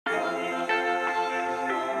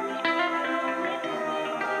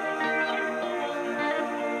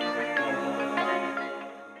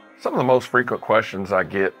Some of the most frequent questions I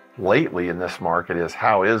get lately in this market is,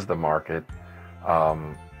 how is the market?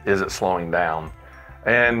 Is it slowing down?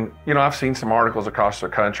 And, I've seen some articles across the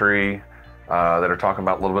country that are talking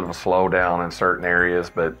about a little bit of a slowdown in certain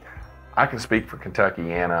areas, but I can speak for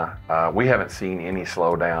Kentuckiana. We haven't seen any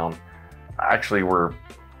slowdown. Actually, we're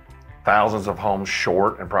thousands of homes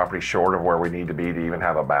short and property short of where we need to be to even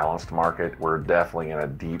have a balanced market. We're definitely in a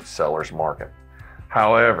deep seller's market.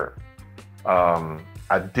 However,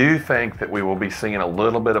 I do think that we will be seeing a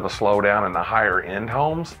little bit of a slowdown in the higher end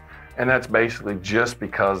homes. And that's basically just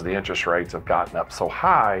because the interest rates have gotten up so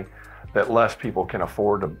high that less people can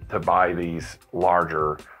afford to buy these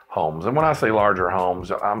larger homes. And when I say larger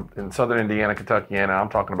homes, I'm in Southern Indiana, Kentuckiana, I'm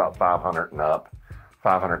talking about 500 and up,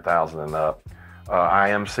 500,000 and up. I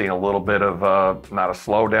am seeing a little bit of, not a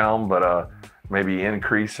slowdown, but maybe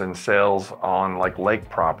increase in sales on like lake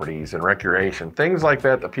properties and recreation, things like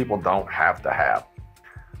that people don't have to have.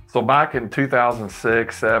 So back in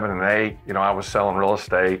 2006, 7, and 8, I was selling real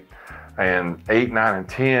estate, and 8, 9, and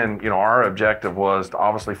 10, our objective was to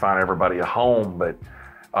obviously find everybody a home,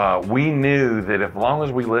 but we knew that as long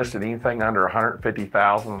as we listed anything under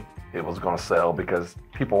 150,000, it was going to sell, because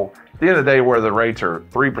people, at the end of the day, where the rates are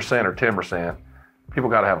 3% or 10%, people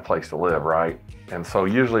got to have a place to live, right? And so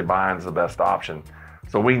usually buying is the best option.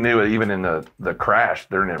 So we knew even in the crash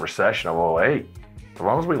during the recession of 08, as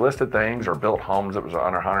long as we listed things or built homes that was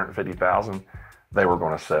under 150,000, they were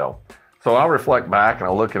going to sell. So I'll reflect back and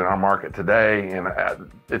I'll look at our market today, and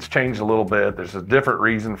it's changed a little bit. There's a different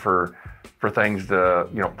reason for things to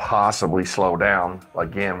possibly slow down.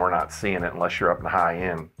 Again, we're not seeing it unless you're up in the high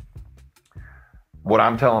end. What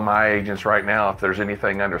I'm telling my agents right now, if there's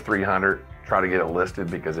anything under 300, try to get it listed,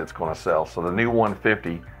 because it's going to sell. So the new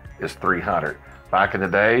 150 is 300. Back in the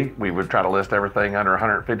day, we would try to list everything under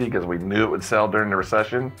 150 because we knew it would sell during the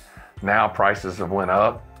recession. Now prices have went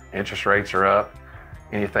up, interest rates are up.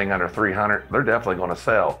 Anything under 300, they're definitely going to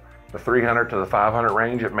sell. The 300 to the 500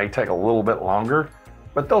 range, it may take a little bit longer,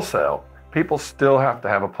 but they'll sell. People still have to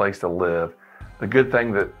have a place to live. The good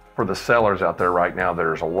thing that for the sellers out there right now,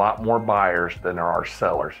 there's a lot more buyers than there are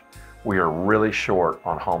sellers. We are really short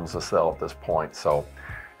on homes to sell at this point. So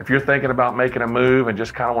if you're thinking about making a move and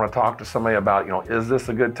just kind of want to talk to somebody about, is this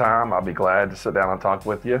a good time? I'll be glad to sit down and talk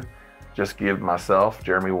with you. Just give myself,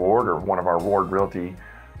 Jeremy Ward, or one of our Ward Realty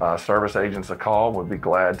service agents a call. We'd be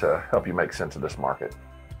glad to help you make sense of this market.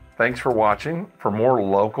 Thanks for watching. For more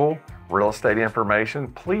local real estate information,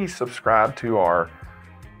 please subscribe to our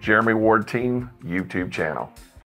Jeremy Ward Team YouTube channel.